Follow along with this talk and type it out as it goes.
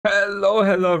Hello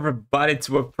everybody, it's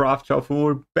Prof.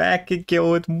 We're back again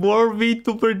with more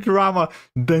VTuber drama.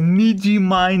 The Niji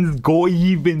minds go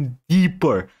even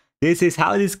deeper. This is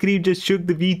how this creep just shook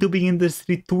the VTubing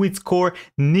industry to its core.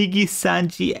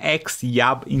 Nijisanji X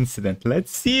YAB incident. Let's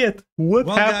see it. What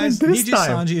happened this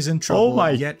time? Nijisanji is in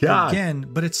trouble yet again,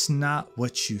 but it's not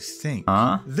what you think.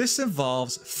 This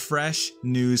involves fresh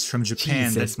news from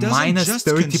Japan that doesn't just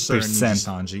 30%. concern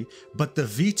Nijisanji, but the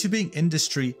VTubing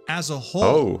industry as a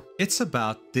whole. It's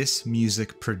about this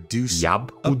music producer,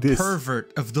 a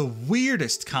pervert of the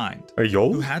weirdest kind,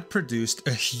 who had produced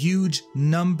a huge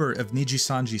number of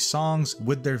Nijisanji songs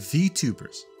with their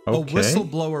VTubers. A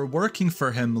whistleblower working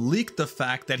for him leaked the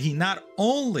fact that he not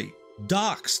only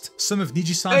doxed some of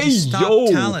Nijisanji's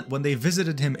top talent when they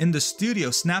visited him in the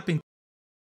studio, snapping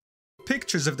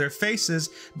pictures of their faces,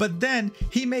 but then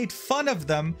he made fun of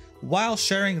them while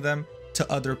sharing them to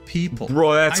other people.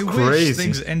 Bro, that's crazy. I wish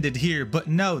things ended here, but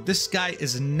no, this guy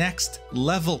is next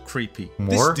level creepy.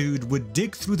 This dude would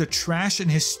dig through the trash in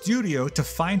his studio to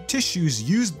find tissues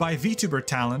used by VTuber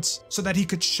talents so that he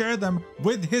could share them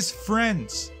with his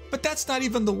friends. But that's not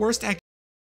even the worst.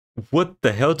 What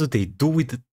the hell do they do with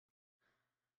the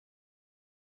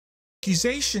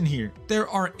accusation here? There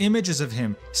are images of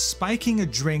him spiking a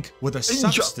drink with a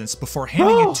substance before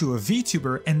handing it to a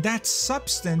VTuber, and that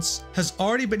substance has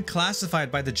already been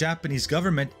classified by the Japanese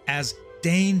government as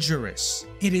dangerous.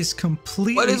 It is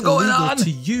completely illegal to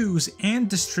use and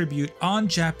distribute on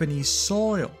Japanese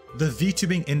soil. The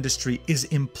VTubing industry is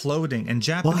imploding, and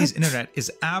Japanese internet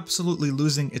is absolutely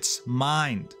losing its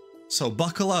mind. So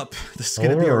buckle up. This is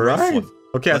gonna be a rough one.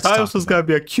 Okay, I thought this was gonna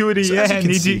be a cutie. So as you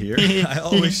can see here, I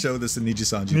always show this in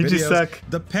Nijisanji videos.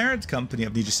 The parent company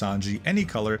of Nijisanji,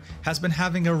 Anycolor, has been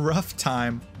having a rough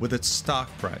time with its stock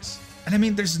price. And I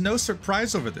mean, there's no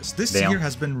surprise over this. This year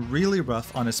has been really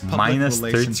rough on its public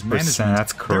relations management.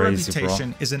 That's crazy, Their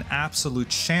reputation is an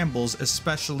absolute shambles,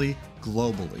 especially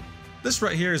globally. This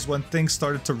right here is when things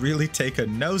started to really take a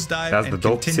nosedive and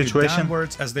continued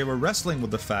downwards as they were wrestling with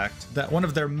the fact that one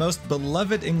of their most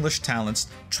beloved English talents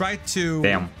tried to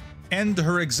end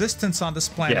her existence on this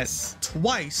planet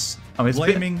twice,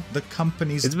 blaming the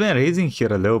company's raising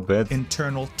here a little bit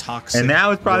internal toxic and now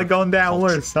it's probably going down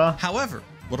worse, huh? However,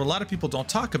 what a lot of people don't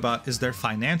talk about is their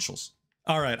financials.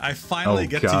 Alright, I finally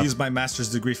get to use my master's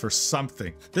degree for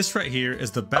something. This right here is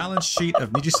the balance sheet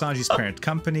of Nijisanji's parent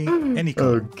company,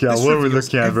 Anycolor. What are we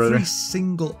looking at, brother? Every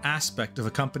single aspect of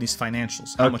a company's financials.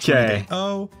 How much money they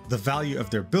owe, the value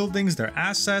of their buildings, their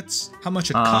assets, how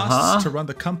much it costs to run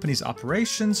the company's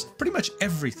operations, pretty much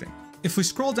everything. If we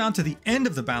scroll down to the end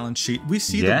of the balance sheet, we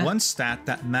see the one stat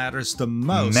that matters the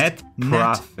most. Net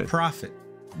profit.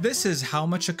 This is how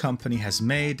much a company has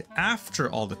made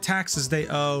after all the taxes they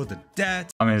owe, the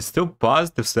debt. I mean, it's still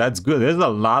positive, so that's good. There's a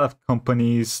lot of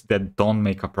companies that don't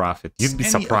make a profit. You'd be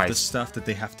surprised. Any of the stuff that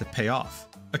they have to pay off.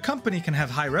 A company can have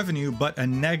high revenue, but a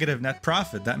negative net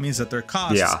profit. That means that their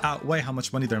costs outweigh how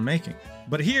much money they're making.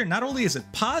 But here, not only is it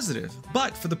positive,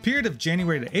 but for the period of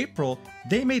January to April,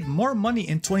 they made more money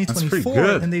in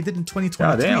 2024 than they did in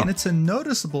 2023, and it's a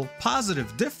noticeable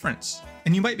positive difference.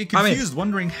 And you might be confused,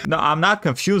 wondering... No, I'm not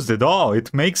confused at all.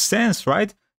 It makes sense,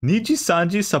 right?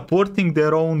 Nijisanji supporting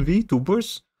their own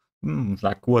VTubers?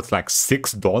 Like, what's, like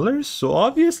 $6? So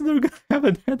obviously they're gonna have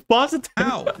a net positive.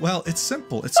 How? Well, it's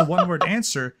simple. It's a one-word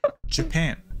answer.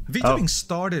 Japan. VTubing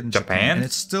started in Japan, and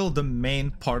it's still the main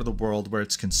part of the world where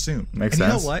it's consumed. Makes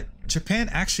sense. You know what? Japan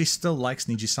actually still likes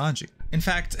Nijisanji. In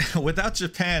fact, without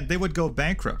Japan, they would go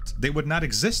bankrupt. They would not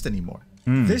exist anymore.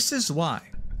 This is why,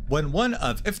 when one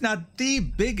of, if not the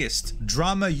biggest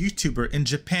drama YouTuber in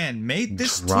Japan made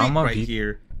this tweet right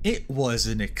here, it was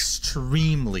an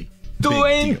extremely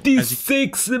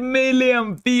 26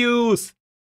 million views!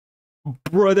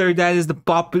 Brother, that is the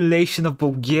population of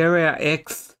Bulgaria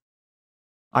X.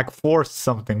 Like 4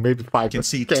 something, maybe 5. You can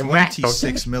see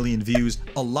 26 million views,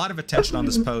 a lot of attention on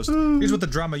this post. Here's what the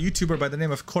drama YouTuber by the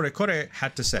name of Kore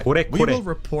had to say. We will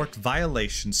report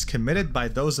violations committed by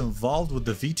those involved with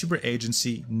the VTuber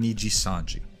agency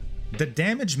Nijisanji. The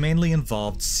damage mainly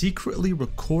involved secretly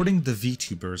recording the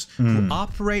VTubers who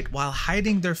operate while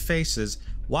hiding their faces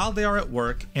while they are at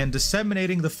work and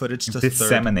disseminating the footage to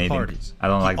third parties. I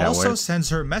don't like that word. He also sends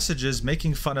her messages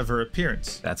making fun of her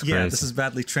appearance. That's crazy. Yeah, this is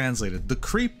badly translated. The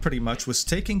creep pretty much was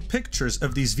taking pictures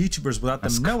of these VTubers without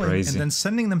them knowing and then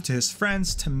sending them to his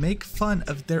friends to make fun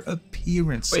of their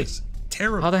appearances.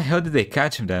 Terrible. How the hell did they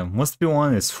catch him then? Must be one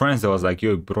of his friends that was like,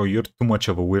 yo, bro, you're too much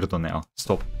of a weirdo now.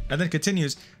 Stop. And then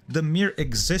continues, the mere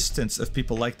existence of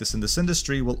people like this in this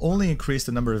industry will only increase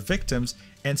the number of victims,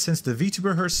 and since the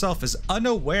VTuber herself is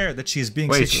unaware that she is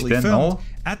being secretly filmed,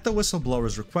 at the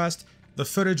whistleblower's request, The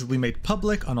footage will be made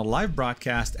public on a live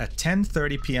broadcast at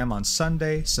 10:30 p.m. on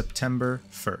Sunday, September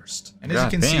 1st. And as you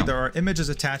can see, there are images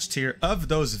attached here of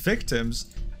those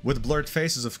victims, with blurred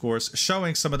faces, of course,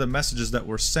 showing some of the messages that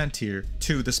were sent here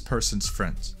to this person's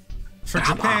friends. For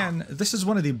Japan, this is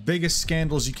one of the biggest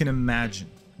scandals you can imagine.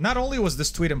 Not only was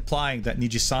this tweet implying that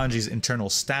Nijisanji's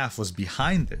internal staff was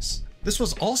behind this, this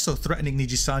was also threatening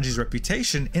Nijisanji's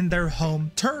reputation in their home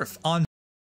turf on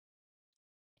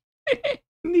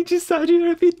Nijisanji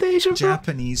reputation,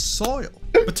 Japanese soil.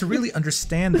 But to really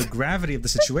understand the gravity of the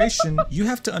situation, you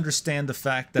have to understand the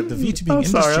fact that the VTubing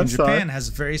industry in Japan has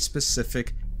very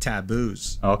specific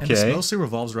taboos. And this mostly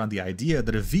revolves around the idea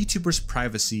that a VTuber's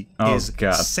privacy is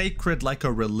sacred like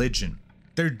a religion.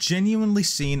 They're genuinely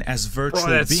seen as virtual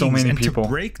beings, and to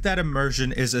break that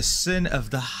immersion is a sin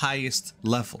of the highest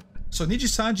level. So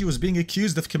Nijisanji was being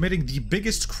accused of committing the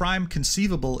biggest crime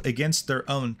conceivable against their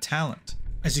own talent.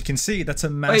 As you can see, that's a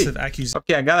massive accusation.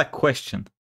 Okay, I got a question.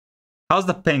 How's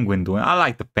the penguin doing? I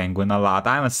like the penguin a lot.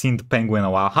 I haven't seen the penguin in a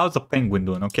while. How's the penguin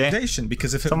doing, okay?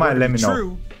 Because if it were to be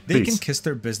true, they can kiss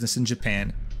their business in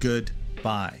Japan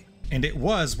goodbye. And it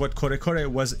was what Korekore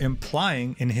was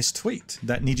implying in his tweet,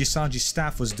 that Nijisanji's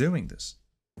staff was doing this.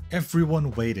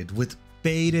 Everyone waited with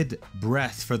bated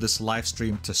breath for this live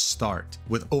stream to start,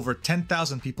 with over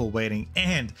 10,000 people waiting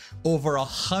and over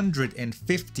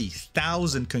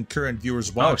 150,000 concurrent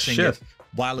viewers watching it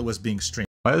while it was being streamed.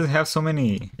 Why does it have so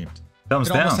many thumbs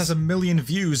down? It almost has 1 million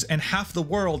views, and half the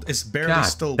world is barely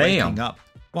still waking up.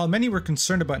 While many were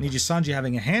concerned about Nijisanji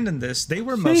having a hand in this, they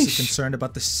were mostly concerned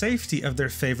about the safety of their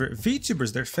favorite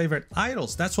VTubers, their favorite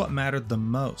idols. That's what mattered the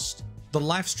most. The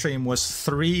live stream was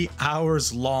 3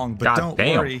 hours long, but don't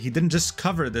worry, he didn't just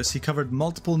cover this, he covered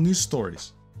multiple news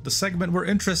stories. The segment we're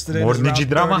interested in is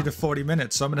around 30 to 40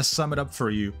 minutes, so I'm going to sum it up for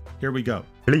you. Here we go.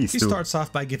 He starts off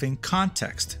by giving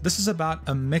context. This is about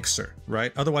a mixer,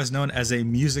 right? Otherwise known as a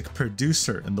music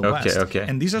producer in the West.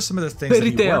 And these are some of the things that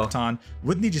he worked on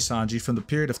with Nijisanji from the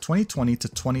period of 2020 to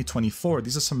 2024.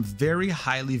 These are some very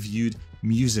highly viewed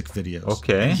music videos.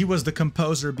 And he was the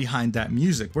composer behind that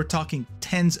music. We're talking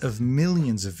tens of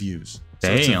millions of views.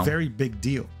 So it's a very big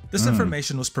deal. This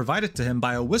information was provided to him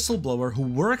by a whistleblower who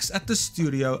works at the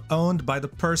studio owned by the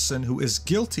person who is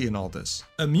guilty in all this,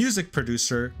 a music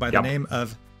producer by the name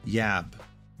of YAB.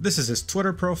 This is his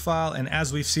Twitter profile, and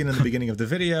as we've seen in the beginning of the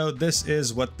video, this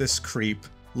is what this creep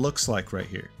looks like right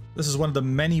here. This is one of the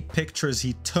many pictures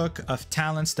he took of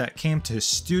talents that came to his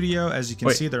studio. As you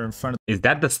can see, they're in front of— Is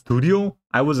that the studio?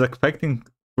 I was expecting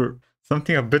for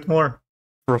something a bit more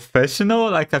professional.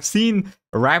 Like, I've seen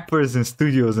rappers in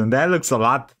studios, and that looks a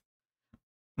lot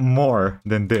more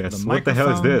than this. What the hell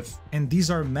is this? And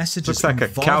these are messages. Looks like a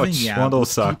couch, one of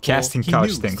those casting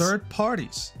couch things. Third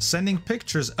parties sending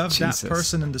pictures of that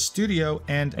person in the studio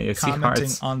and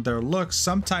commenting on their looks,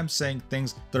 sometimes saying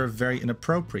things that are very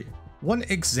inappropriate. One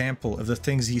example of the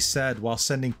things he said while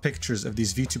sending pictures of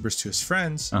these VTubers to his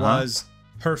friends was,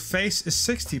 her face is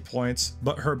 60 points,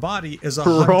 but her body is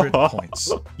 100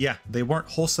 points. Yeah, they weren't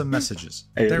wholesome messages.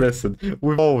 Hey, listen,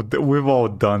 we've all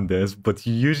done this, but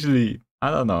usually, I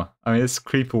don't know. I mean, it's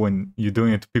creepy when you're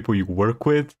doing it to people you work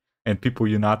with and people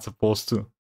you're not supposed to.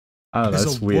 I don't know,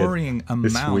 There's a worrying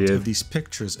amount of these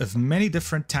pictures of many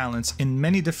different talents in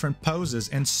many different poses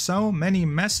and so many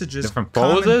messages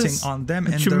commenting on them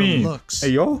and their looks.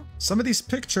 Hey, yo? Some of these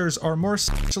pictures are more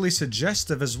sexually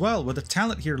suggestive as well, with the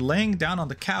talent here laying down on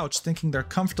the couch thinking they're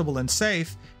comfortable and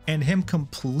safe, and him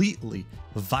completely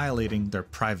violating their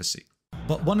privacy.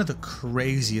 But one of the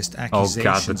craziest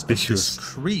accusations of this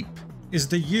creep is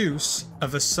the use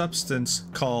of a substance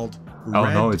called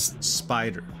red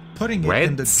spider, putting it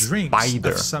in the drinks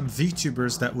of some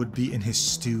VTubers that would be in his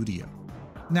studio.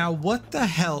 Now, what the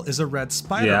hell is a red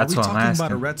spider? Are we talking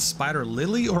about a red spider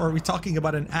lily, or are we talking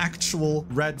about an actual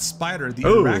red spider, the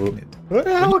arachnid? What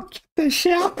the hell? Get the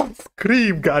shit out and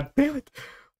scream, goddammit. What the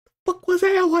fuck was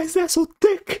that? Why is that so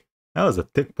thick? That was a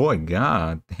thick boy.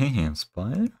 God damn,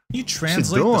 spider. You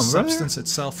translate the substance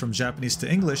itself from Japanese to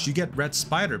English, you get red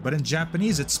spider, but in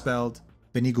Japanese it's spelled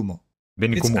benigumo.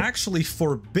 It's actually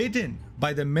forbidden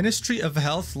by the Ministry of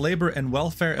Health, Labor and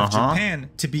Welfare of Japan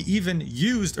to be even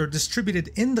used or distributed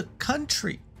in the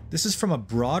country. This is from a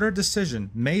broader decision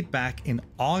made back in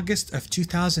August of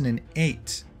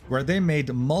 2008. Where they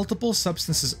made multiple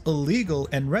substances illegal,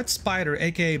 and red spider,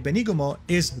 aka benigumo,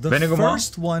 is the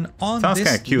first one on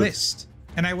this list.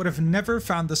 And I would have never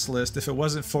found this list if it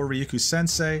wasn't for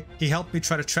Ryuku-sensei. He helped me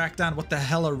try to track down what the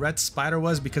hell a red spider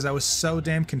was because I was so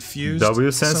damn confused.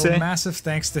 W-sensei? So massive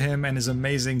thanks to him and his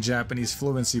amazing Japanese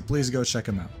fluency. Please go check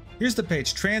him out. Here's the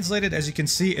page. Translated, as you can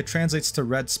see, it translates to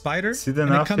red spider.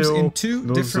 And it comes in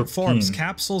two different forms,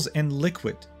 capsules and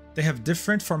liquid. They have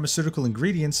different pharmaceutical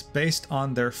ingredients based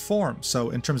on their form. So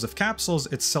in terms of capsules,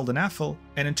 it's sildenafil,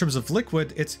 and in terms of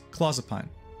liquid, it's clozapine.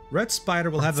 Red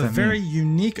spider will have a very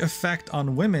unique effect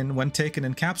on women when taken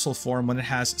in capsule form when it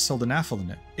has sildenafil in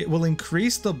it. It will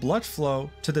increase the blood flow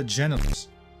to the genitals,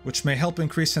 which may help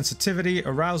increase sensitivity,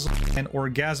 arousal, and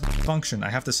orgasmic function.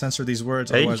 I have to censor these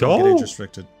words, otherwise I'll get age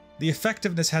restricted. The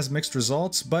effectiveness has mixed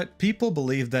results, but people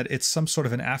believe that it's some sort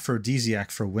of an aphrodisiac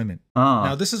for women.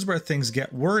 Now, this is where things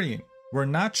get worrying. We're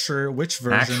not sure which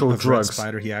version of red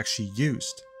spider he actually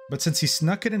used. But since he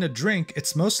snuck it in a drink,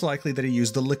 it's most likely that he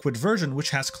used the liquid version, which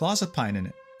has clozapine in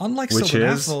it. Unlike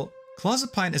sildenafil,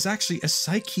 clozapine is actually a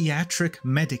psychiatric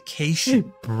medication.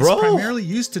 Hey, bro. It's primarily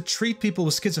used to treat people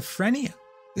with schizophrenia.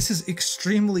 This is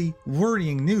extremely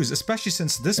worrying news, especially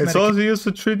since this medication... It's also used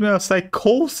for treatment of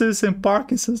psychosis and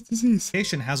Parkinson's disease.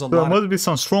 ...has a lot there must be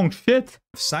some strong shit.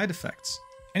 ...of side effects.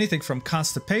 Anything from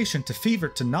constipation to fever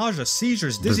to nausea,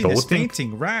 seizures, dizziness,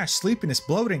 fainting, rash, sleepiness,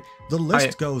 bloating. The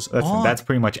list goes on. That's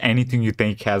pretty much anything you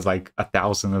think has like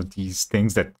 1,000 of these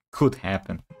things that could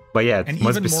happen. But yeah, it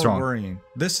must be strong. And even more worrying,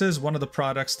 this is one of the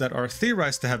products that are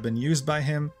theorized to have been used by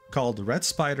him, called Red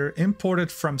Spider, imported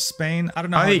from Spain. I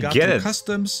don't know how it got through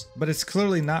customs, but it's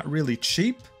clearly not really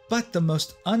cheap. But the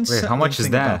most unsettling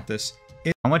thing about this...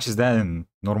 How much is that in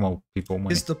normal people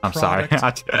money? Is the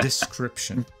product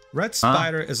description. Red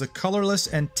Spider is a colorless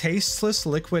and tasteless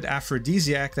liquid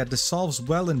aphrodisiac that dissolves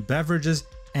well in beverages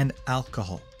and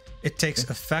alcohol. It takes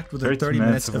effect within 30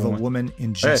 minutes of a woman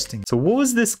ingesting. So what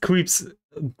was this creep's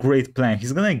great plan?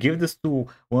 He's gonna give this to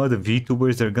one of the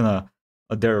VTubers. They're gonna,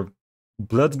 their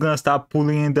blood's gonna start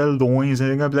pulling in their loins, and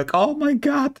they're gonna be like, "Oh my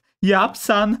god, Yab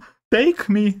son, take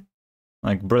me!"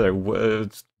 Like, brother,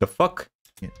 what the fuck?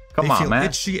 Come on, man. They feel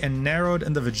itchy and narrowed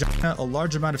in the vagina, a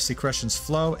large amount of secretions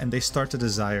flow, and they start to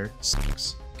desire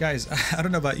sex. Guys, I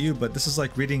don't know about you, but this is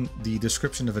like reading the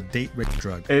description of a date rape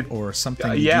drug or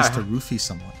something used to roofie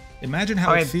someone. Imagine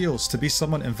how it feels to be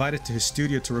someone invited to his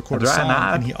studio to record a song,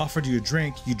 and he offered you a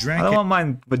drink, you drank it. I don't want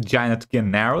my vagina to get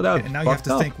narrowed out. And now you have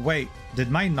to think, wait, did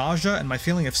my nausea and my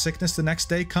feeling of sickness the next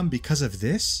day come because of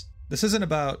this? This isn't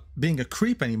about being a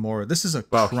creep anymore. This is a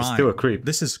crime. He's still a creep.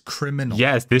 This is criminal.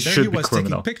 Yes, this should be criminal. There he was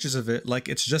taking pictures of it like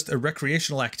it's just a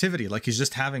recreational activity, like he's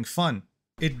just having fun.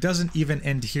 It doesn't even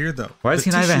end here, though. Why does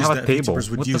he not even have a table? VTubers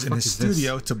would use in his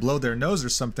studio to blow their nose or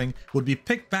something would be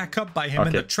picked back up by him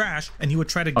in the trash, and he would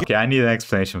try to get... Okay, I need an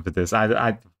explanation for this.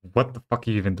 What the fuck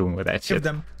are you even doing with that shit? Give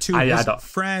them to his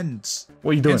friends.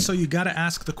 What are you doing? And so you gotta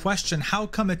ask the question, how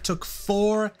come it took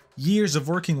 4 years of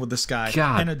working with this guy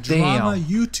and a drama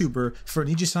YouTuber for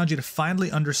Nijisanji to finally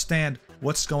understand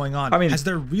what's going on? I mean, has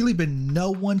there really been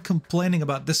no one complaining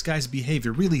about this guy's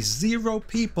behavior? Really, 0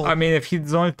 people. I mean, if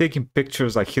he's only taking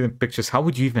pictures, like hidden pictures, how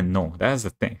would you even know? That's the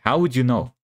thing. How would you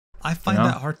know? I find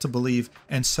that hard to believe,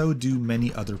 and so do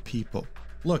many other people.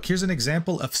 Look, here's an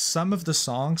example of some of the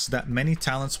songs that many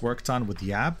talents worked on with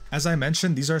Yab. As I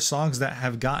mentioned, these are songs that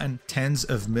have gotten tens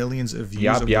of millions of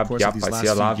views over the course of these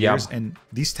last few years, and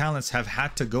these talents have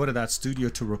had to go to that studio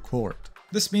to record.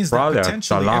 This means that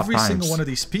potentially every single one of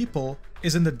these people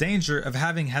is in the danger of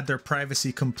having had their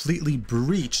privacy completely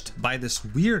breached by this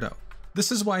weirdo.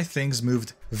 This is why things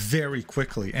moved very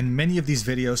quickly, and many of these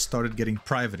videos started getting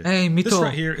privated. Hey, this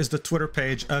right here is the Twitter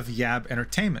page of Yab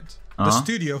Entertainment. The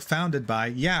studio founded by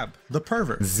Yab, the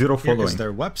pervert. 0 following. Here is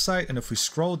their website, and if we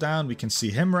scroll down, we can see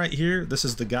him right here. This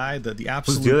is the guy, the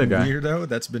absolute weirdo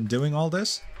that's been doing all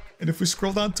this. And if we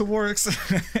scroll down to works,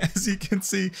 as you can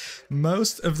see,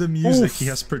 most of the music he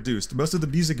has produced, most of the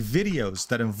music videos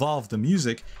that involve the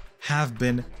music have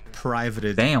been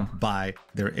privated by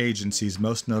their agencies,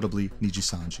 most notably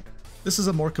Nijisanji. This is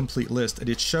a more complete list, and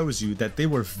it shows you that they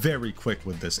were very quick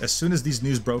with this. As soon as these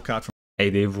news broke out from Hey,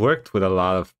 they've worked with a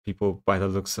lot of people by the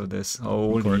looks of this.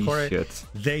 Holy shit.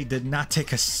 They did not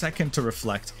take a second to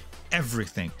reflect.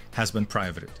 Everything has been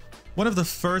privated. One of the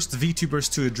first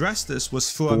VTubers to address this was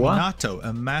Minato,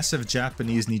 a massive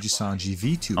Japanese Nijisanji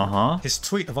VTuber. His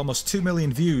tweet of almost 2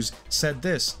 million views said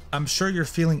this: "I'm sure you're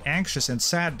feeling anxious and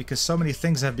sad because so many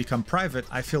things have become private.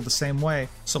 I feel the same way,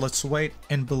 so let's wait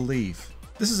and believe."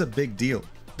 This is a big deal.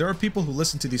 There are people who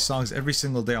listen to these songs every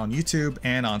single day on YouTube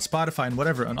and on Spotify and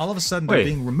whatever, and all of a sudden they're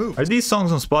being removed. Are these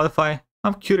songs on Spotify?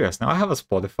 I'm curious now. I have a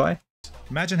Spotify.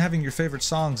 Imagine having your favorite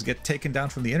songs get taken down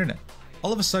from the internet.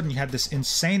 All of a sudden you had this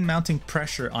insane mounting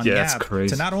pressure on Yab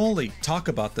to not only talk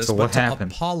about this, but to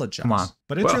apologize. Come on.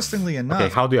 But interestingly enough...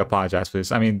 Okay, how do you apologize for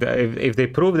this? I mean, if they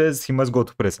prove this, he must go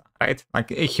to prison, right?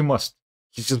 Like, he must.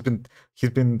 He's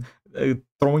been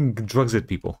throwing drugs at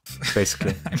people,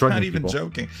 basically. I'm not even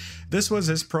joking. This was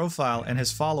his profile and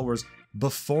his followers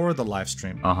before the live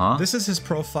stream. This is his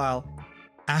profile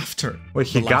after Wait,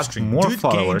 he got stream. more Dude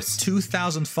followers. Gained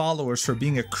 2,000 followers for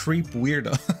being a creep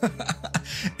weirdo.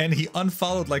 And he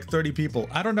unfollowed like 30 people.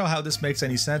 I don't know how this makes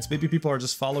any sense. Maybe people are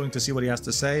just following to see what he has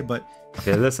to say, but...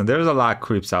 Okay, listen, there's a lot of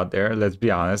creeps out there. Let's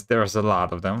be honest. There's a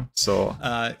lot of them, so...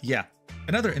 yeah.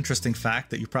 Another interesting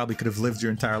fact that you probably could have lived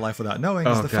your entire life without knowing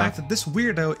is the fact that this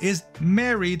weirdo is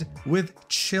married with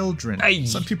children. Ay.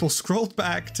 Some people scrolled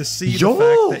back to see the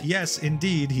fact that, yes,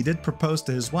 indeed, he did propose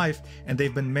to his wife, and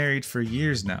they've been married for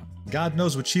years now. God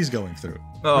knows what she's going through.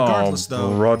 Regardless,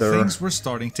 though, things were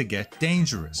starting to get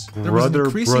dangerous. There was an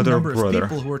increasing number of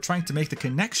people who were trying to make the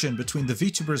connection between the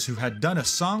VTubers who had done a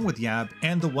song with YAB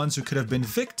and the ones who could have been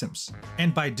victims.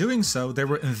 And by doing so, they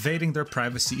were invading their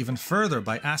privacy even further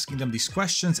by asking them these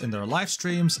questions in their live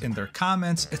streams, in their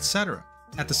comments, etc.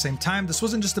 At the same time, this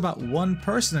wasn't just about one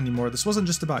person anymore. This wasn't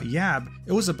just about YAB.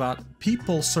 It was about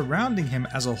people surrounding him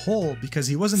as a whole, because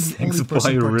he wasn't the only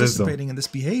person participating in this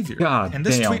behavior. And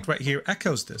this tweet right here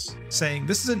echoes this, saying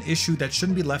this is an issue that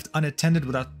shouldn't be left unattended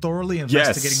without thoroughly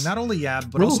investigating not only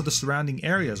YAB, but also the surrounding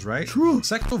areas, right?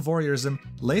 Sexual voyeurism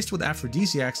laced with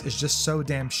aphrodisiacs is just so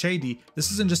damn shady.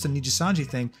 This isn't just a Nijisanji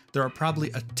thing. There are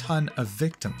probably a ton of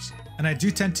victims. And I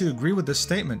do tend to agree with this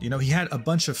statement. You know, he had a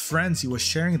bunch of friends he was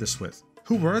sharing this with.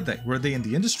 Who were they? Were they in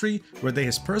the industry? Were they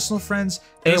his personal friends?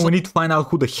 And we need to find out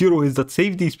who the hero is that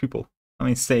saved these people. I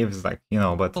mean, save is like, you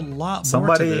know, but a lot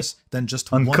more to this than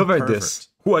just uncovered one pervert. This.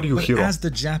 Who are you, hero? As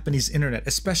the Japanese internet,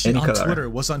 especially on Twitter,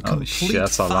 was on complete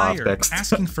fire,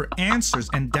 asking for answers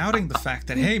and doubting the fact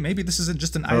that, hey, maybe this isn't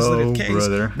just an isolated case.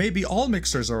 Maybe all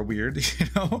mixers are weird, you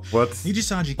know?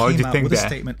 Nijisanji came out with a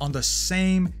statement on the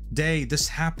same day this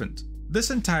happened. This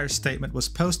entire statement was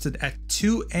posted at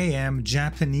 2 a.m.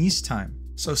 Japanese time.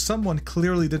 So someone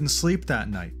clearly didn't sleep that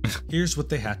night. Here's what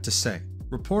they had to say.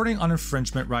 Reporting on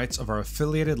infringement rights of our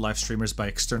affiliated live streamers by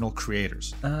external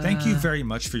creators. Thank you very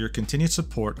much for your continued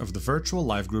support of the virtual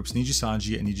live groups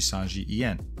Nijisanji and Nijisanji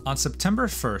En. On September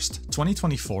 1st,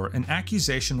 2024, an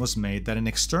accusation was made that an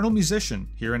external musician,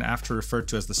 hereinafter referred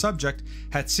to as the subject,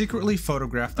 had secretly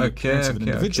photographed the appearance of an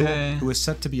individual who is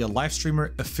said to be a live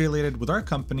streamer affiliated with our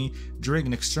company during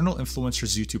an external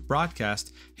influencer's YouTube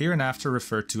broadcast, hereinafter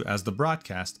referred to as the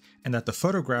broadcast, and that the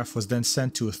photograph was then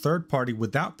sent to a third party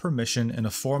without permission in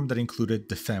a form that included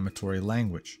defamatory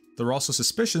language. There were also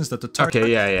suspicions that the target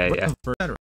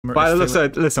But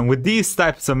listen, with these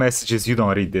types of messages, you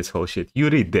don't read this whole shit. You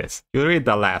read this. You read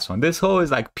the last one. This whole is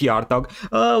like PR talk.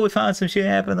 Oh, we found some shit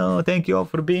happen. Oh, thank you all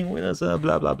for being with us.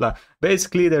 Blah, blah, blah.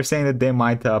 Basically, they're saying that they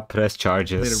might press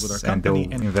charges with our company,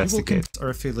 and they'll investigate. Are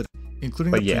affiliated,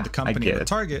 including the company and the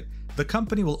target. The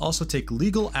company will also take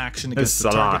legal action against the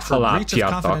target for breach of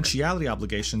confidentiality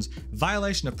obligations,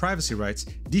 violation of privacy rights,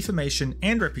 defamation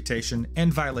and reputation,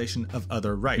 and violation of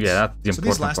other rights. Yeah, that's the important part. So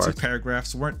these last two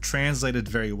paragraphs weren't translated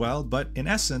very well, but in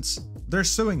essence, they're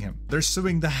suing him. They're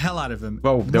suing the hell out of him.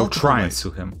 Well, they'll try and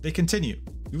sue him. They continue.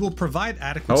 We will provide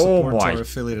adequate support to our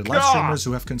affiliated live streamers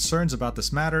who have concerns about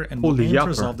this matter and will aim to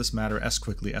resolve this matter as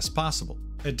quickly as possible.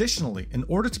 Additionally, in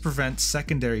order to prevent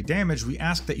secondary damage, we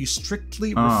ask that you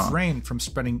strictly refrain from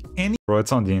spreading any... Bro,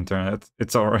 it's on the internet.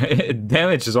 It's already...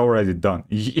 damage is already done.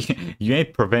 You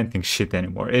ain't preventing shit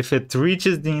anymore. If it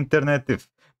reaches the internet, if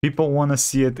people want to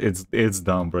see it, it's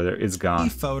done, brother. It's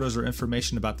gone. Photos or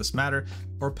information about this matter,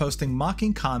 or posting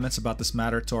mocking comments about this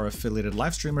matter to our affiliated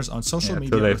live streamers on social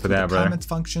media or through the comment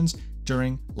functions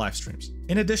during live streams.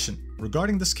 In addition,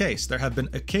 regarding this case, there have been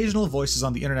occasional voices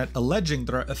on the internet alleging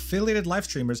that our affiliated live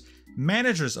streamers,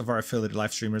 managers of our affiliated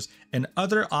live streamers, and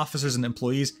other officers and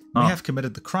employees may have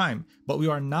committed the crime, but we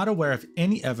are not aware of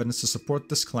any evidence to support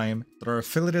this claim that our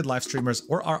affiliated live streamers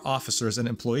or our officers and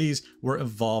employees were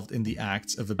involved in the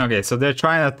acts of abuse. Okay, so they're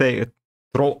trying to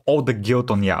throw all the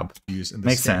guilt on YAB.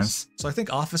 Makes sense. So I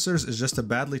think officers is just a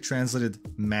badly translated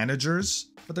managers,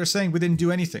 but they're saying we didn't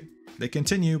do anything. They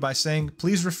continue by saying,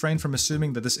 please refrain from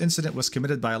assuming that this incident was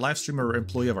committed by a live streamer or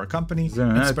employee of our company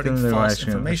and spreading false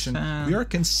information. We are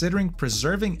considering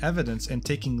preserving evidence and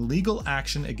taking legal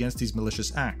action against these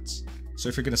malicious acts. So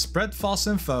if you're going to spread false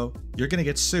info, you're going to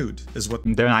get sued, is what...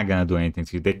 They're not going to do anything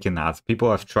to you. They cannot. People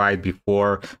have tried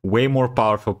before. Way more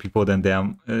powerful people than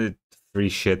them. Free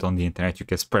shit on the internet. You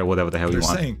can spread whatever the hell you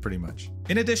want. They're saying pretty much.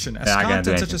 In addition, as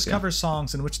content such as cover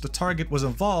songs in which the target was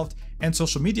involved and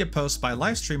social media posts by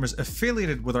live streamers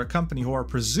affiliated with our company who are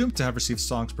presumed to have received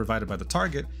songs provided by the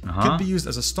target could be used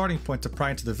as a starting point to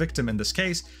pry into the victim. In this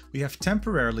case, we have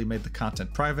temporarily made the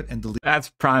content private and deleted. That's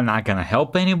probably not gonna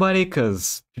help anybody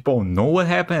because people know what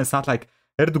happened. It's not like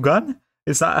Erdogan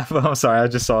It's not. I'm sorry, I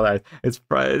just saw that. It's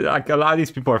probably, like a lot of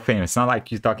these people are famous. It's not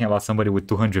like you're talking about somebody with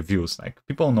 200 views. Like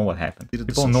people know what happened.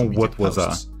 People know what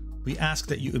was We ask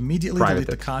that you immediately delete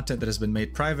the content that has been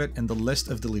made private in the list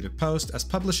of deleted posts, as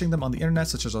publishing them on the internet,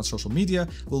 such as on social media,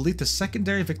 will lead to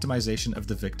secondary victimization of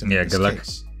the victim in this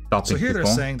case. So here they're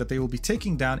saying that they will be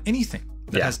taking down anything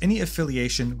that has any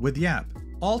affiliation with YAB,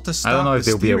 all to stop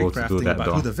this theory crafting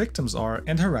about who the victims are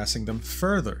and harassing them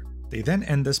further. They then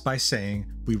end this by saying,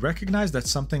 we recognize that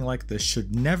something like this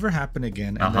should never happen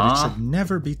again and that it should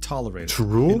never be tolerated.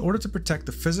 True. In order to protect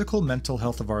the physical, mental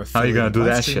health of our affiliated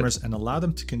live streamers and allow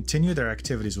them to continue their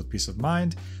activities with peace of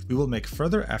mind, we will make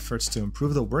further efforts to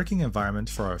improve the working environment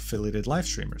for our affiliated live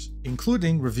streamers,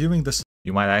 including reviewing the...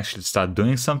 You might actually start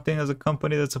doing something as a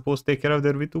company that's supposed to take care of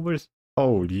their VTubers.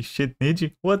 Holy shit,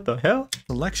 Niji, what the hell?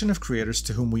 Selection of creators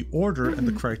to whom we order and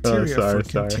the criteria for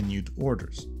continued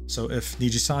orders. So if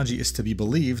Nijisanji is to be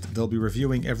believed, they'll be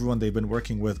reviewing everyone they've been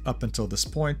working with up until this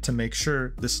point to make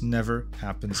sure this never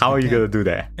happens How again. Are you gonna do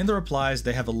that? In the replies,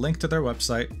 they have a link to their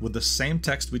website with the same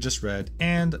text we just read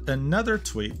and another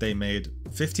tweet they made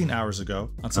 15 hours ago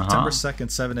on September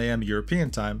 2nd, 7 a.m. European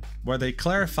time, where they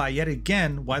clarify yet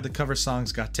again why the cover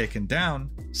songs got taken down,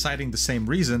 citing the same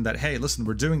reason that, hey, listen,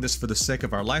 we're doing this for the sake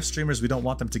of our live streamers, we don't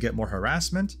want them to get more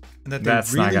harassment, and that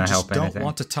they really just don't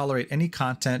want to tolerate any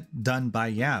content done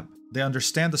by YAB. They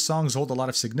understand the songs hold a lot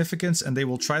of significance and they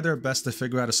will try their best to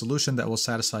figure out a solution that will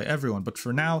satisfy everyone, but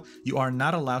for now, you are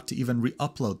not allowed to even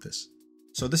re-upload this.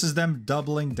 So this is them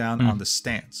doubling down on the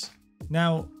stance.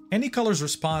 Now, Anycolor's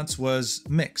response was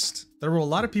mixed. There were a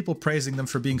lot of people praising them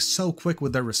for being so quick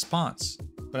with their response.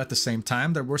 But at the same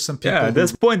time, there were some people at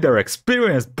this point, they're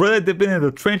experienced, brother. They've been in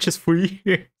the trenches for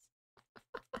years.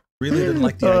 Really didn't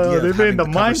like the idea of having the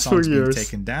cover songs being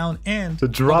taken down, and the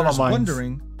drama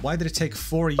wondering, why did it take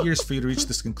 4 years for you to reach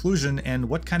this conclusion, and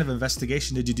what kind of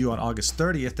investigation did you do on August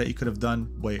 30th that you could have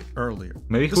done way earlier?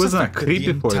 Maybe he wasn't a creep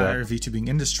before that. The entire VTubing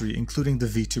industry, including the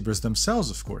VTubers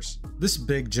themselves, of course. This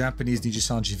big Japanese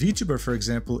Nijisanji VTuber, for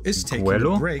example, is taking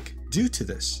a break due to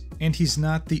this, and he's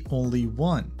not the only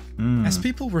one. As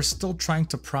people were still trying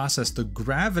to process the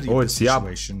gravity of the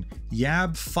situation,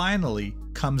 YAB finally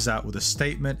comes out with a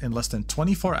statement in less than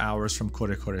 24 hours from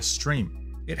Korekore's stream.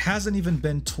 It hasn't even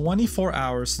been 24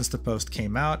 hours since the post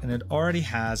came out, and it already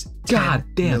has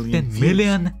 10 million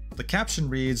views. The caption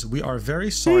reads, "We are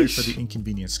very sorry for the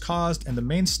inconvenience caused," and the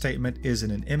main statement is in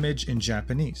an image in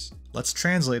Japanese. Let's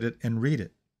translate it and read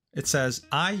it. It says,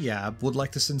 "I, YAB, would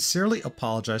like to sincerely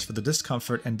apologize for the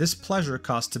discomfort and displeasure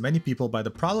caused to many people by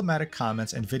the problematic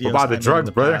comments and videos I made in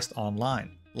the past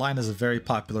online." Line is a very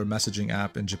popular messaging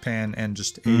app in Japan and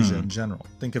just Asia in general.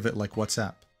 Think of it like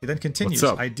WhatsApp. He then continues,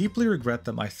 "I deeply regret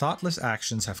that my thoughtless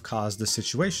actions have caused this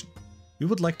situation. We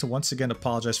would like to once again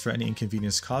apologize for any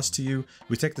inconvenience caused to you.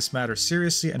 We take this matter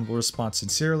seriously and will respond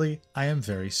sincerely. I am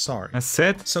very sorry." That's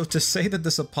it? So to say that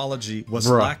this apology was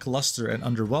lackluster and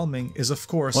underwhelming is of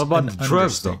course an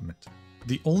understatement.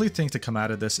 The only thing to come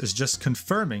out of this is just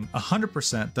confirming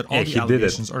 100% that all the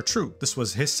allegations are true. This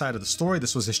was his side of the story,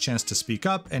 this was his chance to speak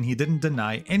up, and he didn't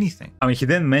deny anything. I mean, he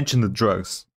didn't mention the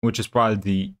drugs, which is probably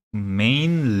the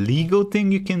main legal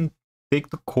thing you can take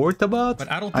to court about.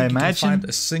 But I don't think you can find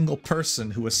a single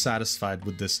person who was satisfied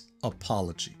with this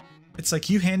apology. It's like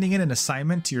you handing in an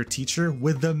assignment to your teacher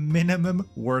with the minimum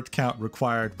word count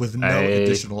required with no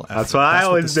additional effort. That's what I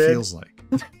always did. Feels like.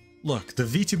 Look, the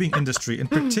VTubing industry, in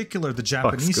particular the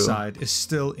Japanese side, is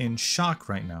still in shock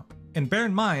right now. And bear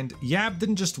in mind, YAB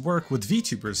didn't just work with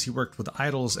VTubers, he worked with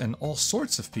idols and all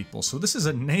sorts of people, so this is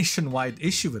a nationwide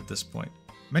issue at this point.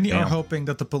 Many are hoping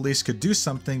that the police could do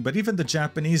something, but even the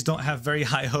Japanese don't have very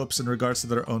high hopes in regards to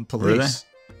their own police.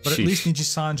 But at least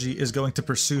Nijisanji is going to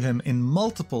pursue him in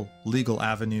multiple legal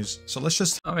avenues, so let's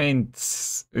just... I mean,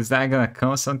 is that gonna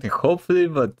come something? Hopefully,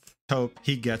 but... hope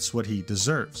he gets what he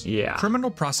deserves. Yeah.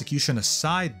 Criminal prosecution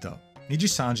aside, though,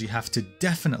 Nijisanji have to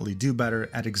definitely do better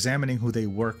at examining who they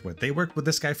work with. They worked with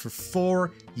this guy for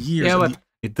 4 years. Yeah, but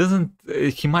it doesn't...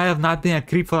 he might have not been a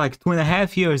creep for like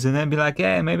 2.5 years and then be like,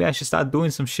 yeah, maybe I should start doing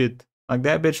some shit. Like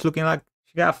that bitch looking like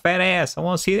she got a fat ass. I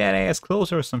want to see that ass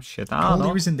closer or some shit. I don't know. The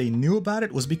only reason they knew about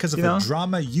it was because of a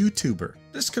drama YouTuber.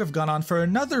 This could have gone on for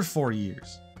another 4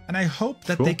 years. And I hope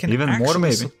that they can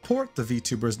actually support the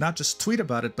VTubers, not just tweet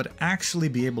about it, but actually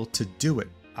be able to do it.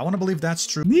 I want to believe that's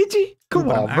true. Niji, come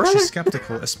on, I'm brother. actually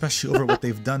skeptical, especially over what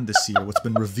they've done this year, what's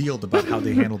been revealed about how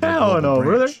they handled their global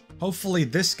branch. Hopefully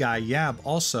this guy, YAB,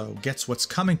 also gets what's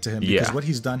coming to him, because what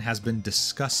he's done has been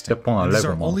disgusting. And these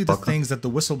are only the things that the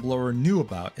whistleblower knew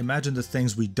about. Imagine the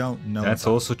things we don't know That's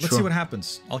about. also true. Let's see what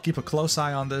happens. I'll keep a close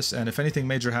eye on this, and if anything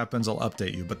major happens, I'll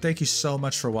update you. But thank you so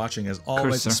much for watching, as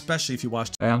always, especially if you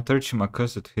watched. I am touching my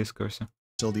cursor to his cursor.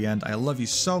 Till the end. I love you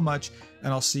so much,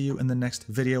 and I'll see you in the next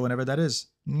video, whenever that is.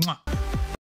 Mwah.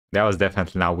 That was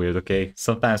definitely not weird, okay?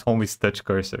 Sometimes homies touch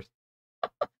cursors.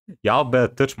 Y'all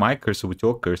better touch my cursor with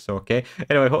your cursor, okay?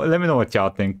 Anyway, let me know what y'all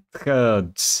think.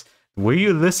 Were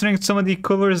you listening to some of the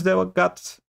covers that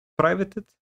got privated?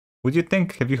 What do you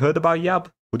think? Have you heard about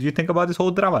YAB? What do you think about this whole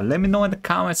drama? Let me know in the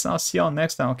comments, and I'll see y'all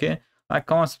next time, okay? Like,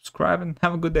 comment, subscribe, and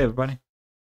have a good day, everybody.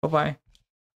 Bye-bye.